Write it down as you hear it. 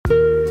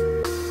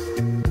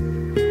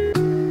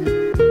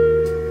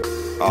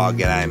Oh,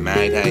 g'day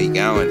mate, how you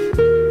going?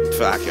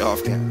 Fuck you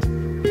off, guys.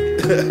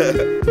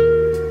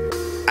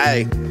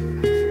 Hey,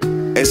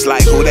 it's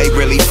like who they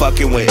really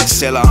fucking with.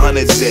 Still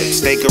 100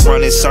 zips, they can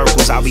run in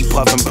circles. I'll be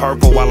puffing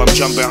purple while I'm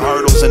jumping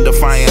hurdles and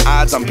defying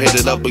odds I'm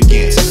pitted up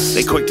against.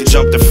 They quick to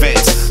jump the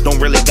fence, don't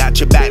really got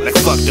your back like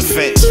fuck the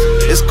fence.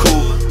 It's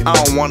cool, I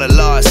don't wanna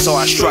lose, so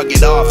I shrug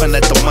it off and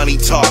let the money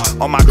talk.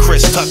 On my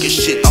Chris Tucker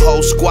shit, the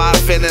whole squad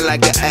feeling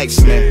like an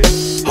X-Men.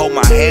 Hold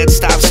my head,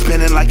 stop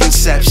spinning like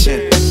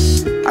Inception.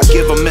 I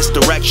give a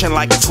misdirection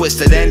like a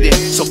twisted ending.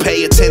 So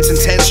pay attention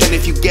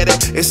if you get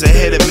it, it's a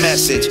hidden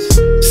message.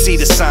 See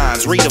the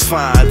signs,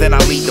 redefine, then I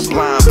lead the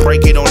blind.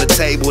 Break it on the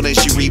table, then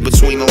she read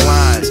between the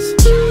lines.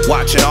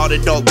 Watching all the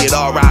dope get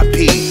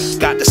R.I.P.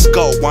 Got the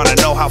scope, wanna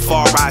know how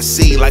far I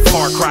see. Like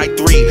Far Cry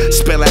 3,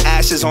 spilling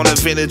ashes on a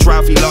vintage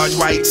Ralphie large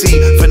white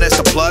tee. Finesse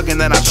the plug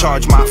and then I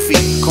charge my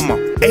fee. Come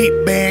on.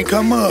 8 band,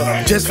 come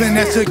up, just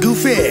finesse a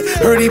goofy.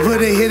 Heard he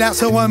put a hit out,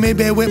 so I'm in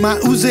bed with my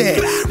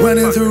Uzi.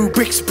 Running through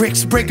bricks,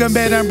 break 'em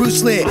bed, I'm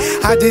Bruce Lee.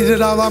 I did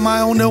it all on my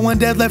own, no one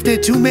dead left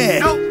it to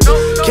me.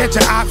 Catch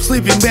a op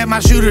sleeping, bet my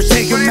shooters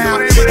take him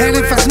out. And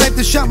if I snipe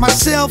the shot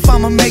myself,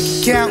 I'ma make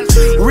it count.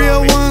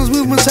 Real ones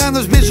moving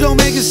silence, bitch, don't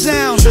make a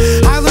sound.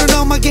 I learned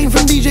all my game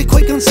from DJ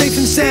Quake on Safe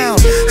and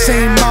Sound.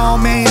 Same all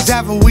mains,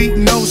 have a week,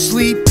 no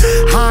sleep.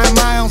 High on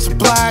my own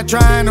supply,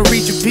 trying to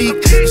reach a peak.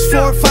 It's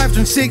 4 or 5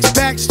 and 6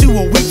 packs to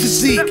a week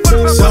physique.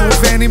 So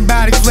if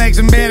anybody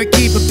flexing, better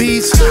keep a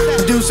piece.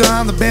 Producer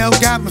on the bell,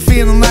 got me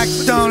feeling like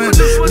a stoner.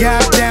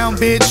 Got down,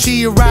 bitch,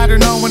 she a rider,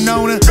 no one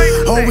known her.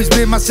 Always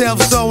been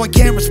myself, so I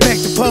can't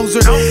respect the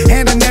poser.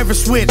 And I never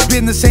switched,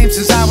 been the same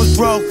since I was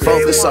broke.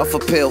 Focus off a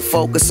pill,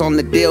 focus on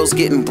the deals,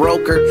 getting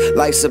broker.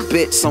 Life's a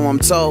bitch, so I'm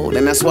told,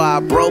 and that's why I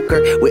broke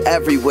her. We're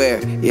everywhere,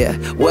 yeah,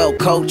 well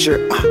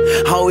cultured.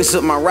 Always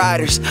with my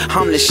riders,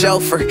 I'm the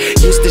chauffeur.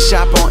 Used to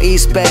shop on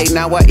East Bay,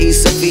 now I eat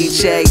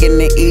ceviche in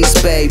the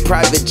East Bay.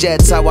 Private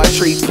jets, how I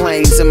treat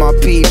planes, in my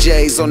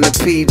PJs on the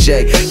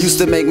PJ. Used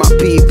to make my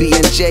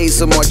PB&J's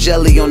some more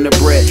jelly on the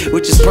bread,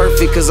 which is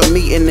perfect cause I'm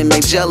eating and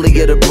make jelly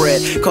of the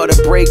bread. Caught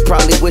a break,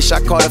 probably wish I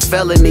caught a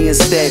felony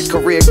instead.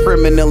 Career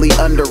criminally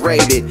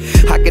underrated.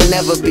 I can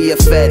never be a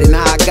fed, and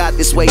how I got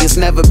this way is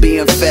never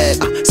being fed.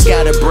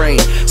 Scatterbrain,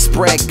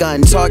 spread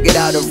gun, target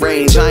out of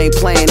range. I ain't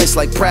playing, it's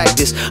like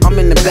practice. I'm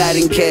in the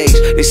batting cage.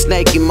 They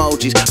snake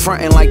emojis,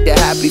 frontin' like the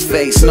happy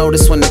face.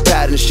 Notice when the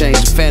patterns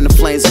change, fan the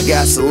flames of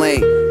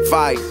gasoline.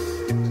 Fire.